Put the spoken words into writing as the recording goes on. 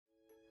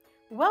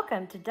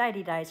Welcome to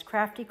Didedi's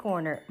Crafty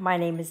Corner. My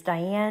name is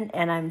Diane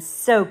and I'm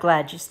so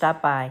glad you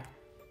stopped by.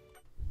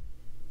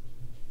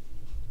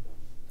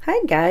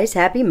 Hi guys,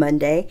 happy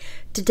Monday.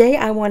 Today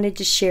I wanted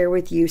to share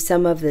with you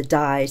some of the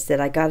dies that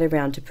I got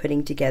around to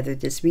putting together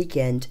this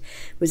weekend.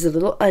 Was a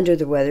little under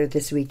the weather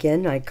this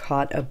weekend. I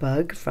caught a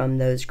bug from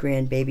those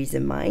grandbabies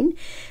of mine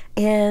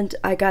and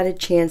I got a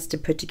chance to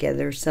put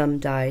together some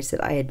dies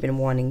that I had been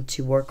wanting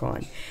to work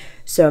on.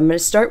 So I'm going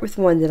to start with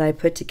one that I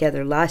put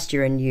together last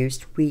year and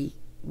used.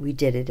 We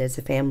did it as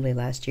a family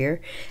last year,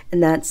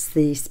 and that's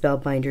the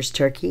Spellbinder's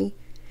Turkey,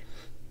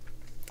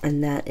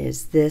 and that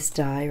is this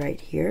die right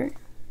here.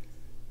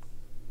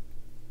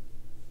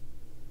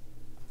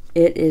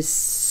 It is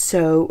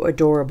so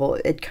adorable.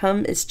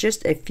 It's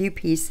just a few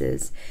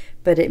pieces,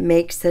 but it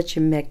makes such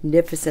a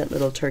magnificent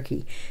little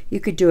turkey. You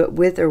could do it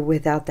with or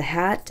without the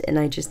hat, and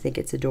I just think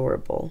it's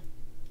adorable.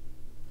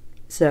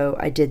 So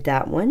I did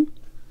that one.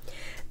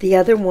 The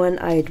other one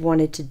I had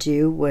wanted to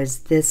do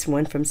was this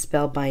one from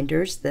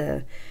Spellbinders,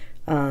 the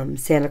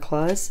Santa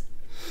Claus.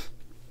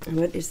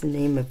 What is the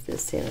name of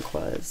this Santa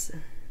Claus?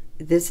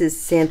 This is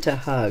Santa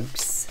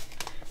Hugs.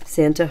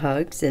 Santa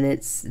Hugs, and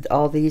it's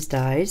all these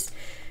dies.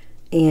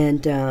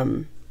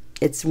 And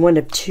it's one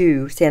of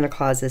two Santa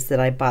Clauses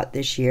that I bought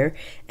this year,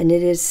 and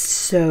it is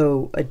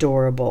so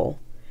adorable.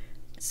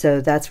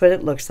 So that's what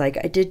it looks like.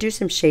 I did do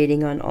some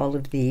shading on all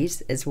of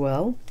these as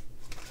well.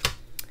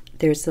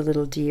 There's the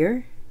little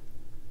deer.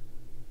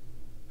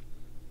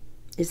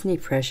 Isn't he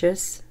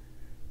precious?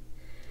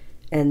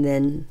 And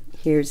then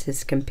here's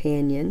his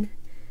companion,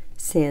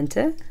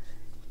 Santa.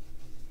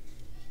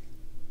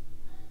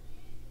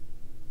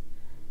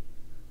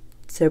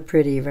 So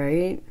pretty,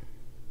 right?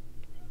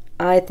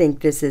 I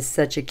think this is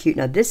such a cute.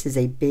 Now this is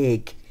a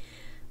big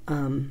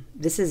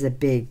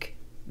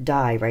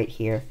die right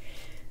here.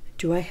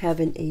 Do I have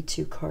an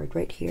A2 card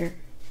right here?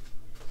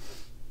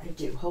 I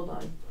do. Hold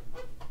on.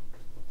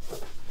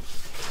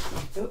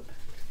 Oh.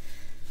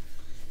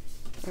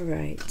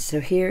 Alright, so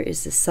here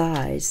is the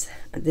size.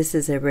 This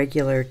is a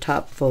regular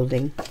top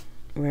folding,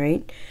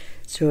 right?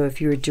 So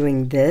if you were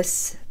doing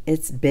this,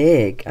 it's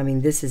big. I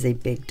mean, this is a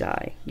big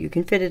die. You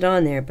can fit it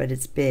on there, but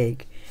it's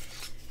big.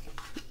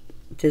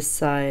 This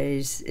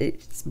size,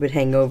 it would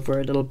hang over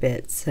a little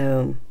bit.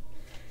 So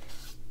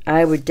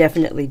I would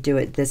definitely do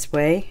it this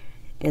way,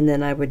 and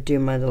then I would do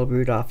my little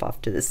Rudolph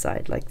off to the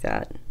side like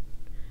that.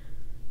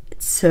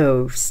 It's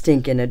so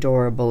stinking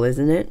adorable,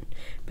 isn't it?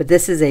 But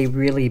this is a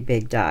really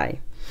big die.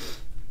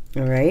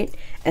 All right,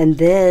 and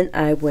then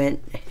I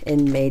went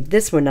and made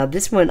this one. Now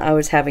this one I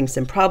was having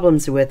some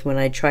problems with when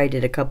I tried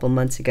it a couple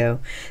months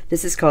ago.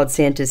 This is called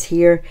Santa's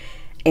Here,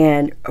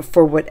 and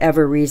for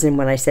whatever reason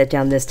when I sat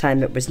down this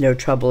time it was no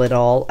trouble at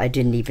all. I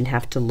didn't even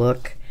have to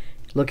look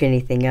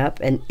anything up,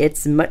 and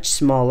it's much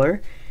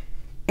smaller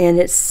and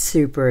it's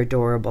super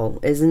adorable,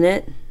 isn't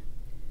it?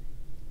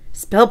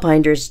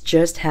 Spellbinders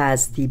just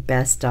has the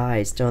best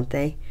dies, don't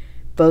they?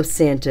 Both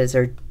Santas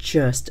are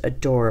just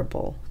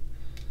adorable.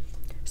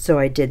 So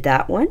I did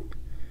that one.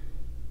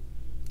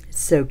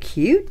 It's so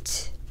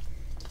cute.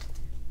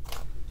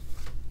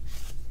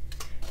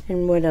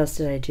 And what else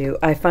did I do?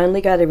 I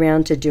finally got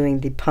around to doing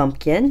the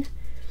pumpkin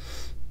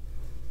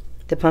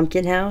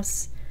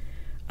house.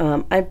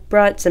 I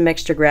brought some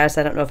extra grass.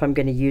 I don't know if I'm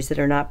going to use it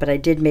or not, but I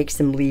did make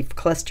some leaf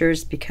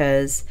clusters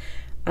because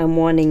I'm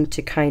wanting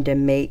to kind of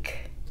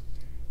make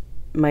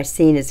my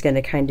scene is going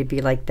to kind of be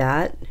like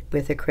that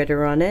with a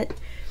critter on it.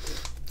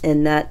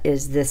 And that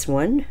is this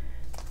one.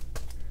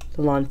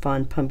 The Lawn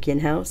Fawn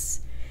Pumpkin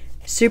House.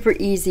 Super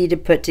easy to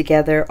put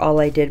together. All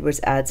I did was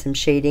add some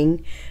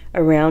shading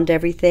around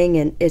everything,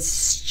 and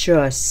it's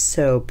just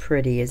so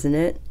pretty, isn't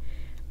it?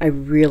 I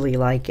really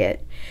like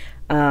it.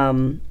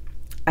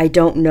 I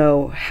don't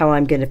know how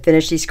I'm going to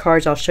finish these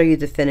cards. I'll show you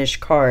the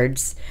finished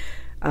cards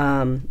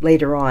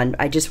later on.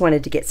 I just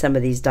wanted to get some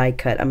of these die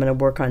cut. I'm going to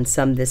work on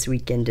some this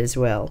weekend as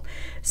well.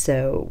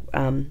 So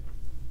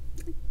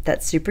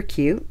that's super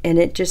cute, and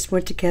it just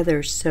went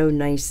together so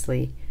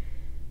nicely.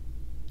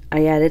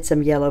 I added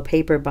some yellow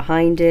paper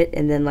behind it,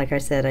 and then like I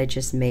said, I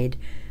just made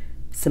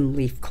some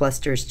leaf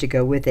clusters to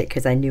go with it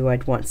because I knew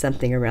I'd want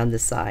something around the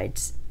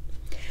sides.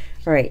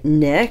 Alright,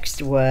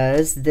 next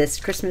was this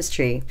Christmas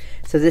tree.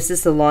 So this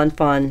is the Lawn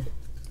Fawn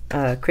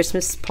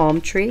Christmas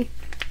palm tree.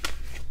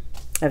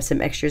 I have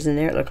some extras in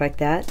there. It looked like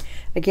that.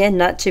 Again,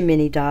 not too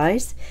many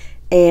dies.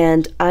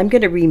 And I'm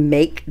going to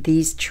remake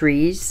these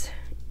trees,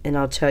 and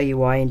I'll tell you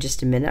why in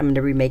just a minute. I'm going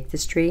to remake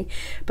this tree.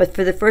 But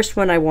for the first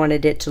one, I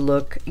wanted it to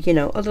look, you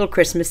know, a little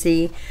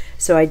Christmassy.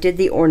 So I did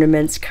the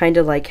ornaments kind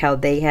of like how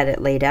they had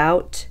it laid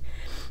out.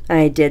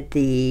 I did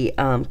the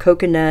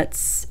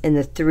coconuts and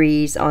the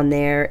threes on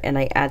there, and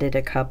I added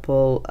a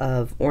couple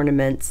of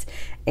ornaments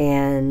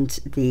and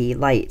the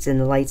lights. And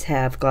the lights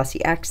have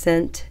glossy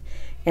accent.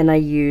 And I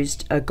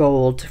used a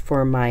gold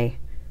for my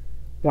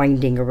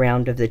winding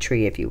around of the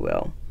tree, if you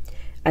will.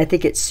 I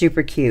think it's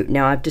super cute.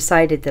 Now I've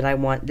decided that I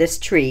want this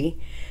tree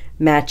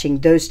matching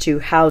those two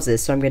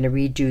houses, so I'm going to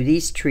redo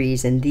these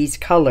trees in these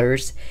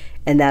colors,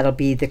 and that'll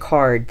be the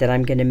card that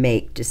I'm going to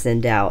make to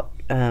send out.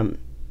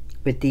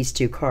 with these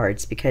two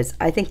cards because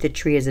I think the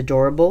tree is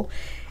adorable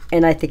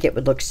and I think it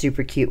would look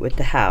super cute with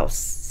the house.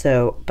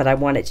 So, but I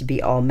want it to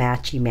be all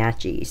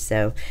matchy.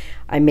 So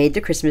I made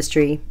the Christmas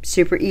tree.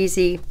 Super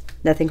easy,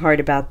 nothing hard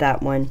about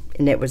that one,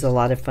 and it was a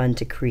lot of fun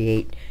to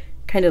create.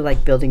 Kind of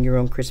like building your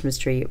own Christmas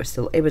tree.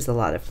 It was a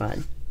lot of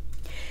fun.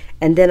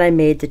 And then I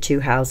made the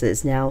two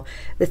houses. Now,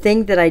 the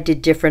thing that I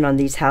did different on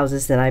these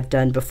houses than I've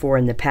done before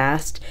in the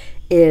past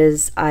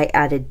is I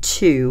added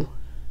 2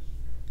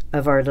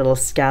 of our little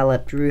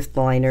scalloped roof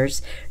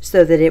liners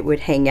so that it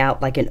would hang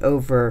out like an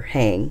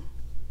overhang.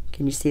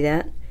 Can you see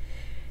that?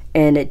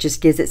 And it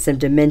just gives it some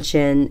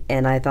dimension,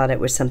 and I thought it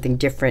was something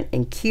different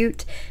and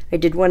cute. I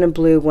did one in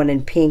blue, one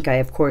in pink. I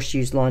of course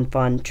used Lawn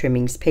Fawn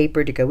Trimmings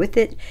paper to go with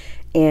it,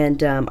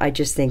 and I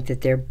just think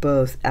that they're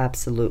both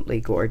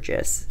absolutely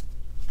gorgeous.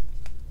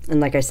 And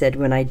like I said,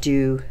 when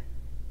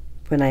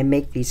I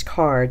make these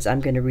cards,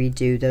 I'm going to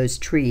redo those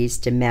trees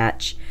to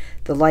match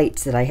the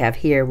lights that I have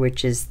here,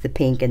 which is the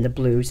pink and the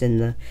blues in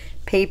the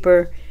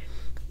paper,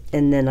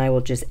 and then I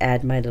will just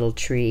add my little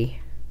tree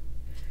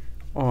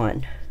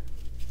on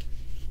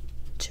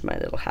to my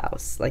little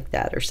house like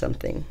that or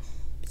something.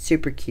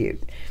 Super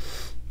cute.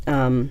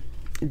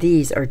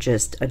 These are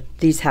just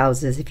these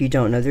houses, if you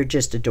don't know, they're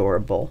just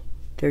adorable.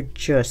 They're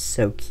just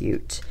so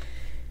cute.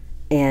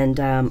 And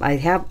I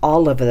have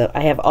all of it.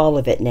 I have all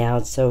of it now,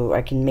 so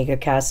I can make a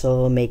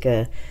castle, make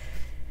a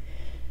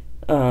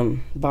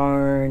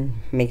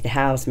barn, make the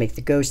house, make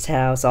the ghost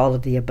house, all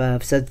of the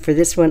above. So for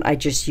this one, I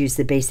just used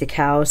the basic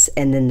house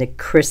and then the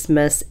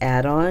Christmas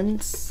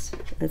add-ons.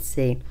 Let's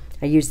see.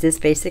 I used this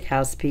basic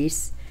house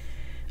piece.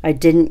 I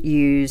didn't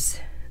use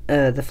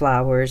the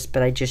flowers,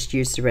 but I just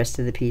used the rest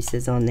of the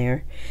pieces on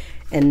there.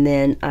 And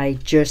then I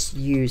just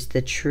used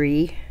the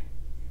tree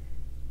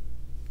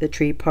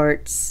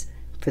parts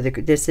for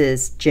this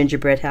is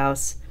gingerbread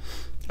house.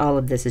 All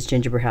of this is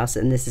gingerbread house,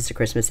 and this is a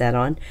Christmas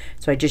add-on.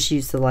 So I just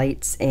used the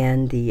lights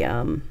and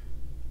the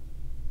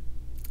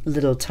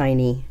little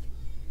tiny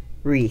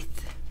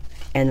wreath.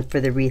 And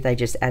for the wreath, I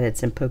just added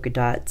some polka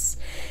dots.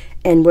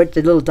 And what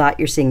the little dot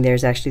you're seeing there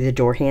is actually the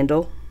door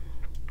handle.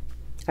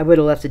 I would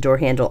have left the door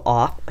handle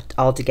off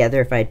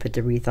altogether if I had put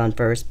the wreath on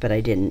first, but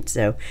I didn't.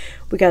 So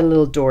we got a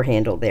little door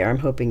handle there. I'm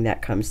hoping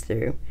that comes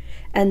through.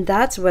 And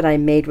that's what I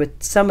made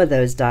with some of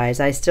those dies.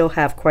 I still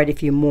have quite a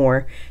few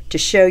more to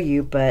show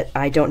you, but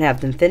I don't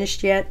have them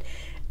finished yet.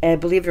 And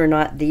believe it or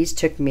not, these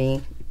took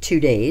me 2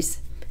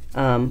 days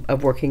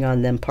of working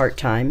on them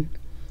part-time.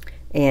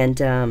 And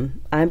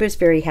I was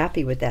very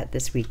happy with that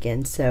this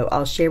weekend. So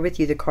I'll share with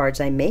you the cards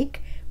I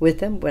make with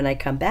them when I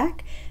come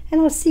back.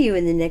 And I'll see you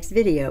in the next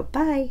video.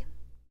 Bye.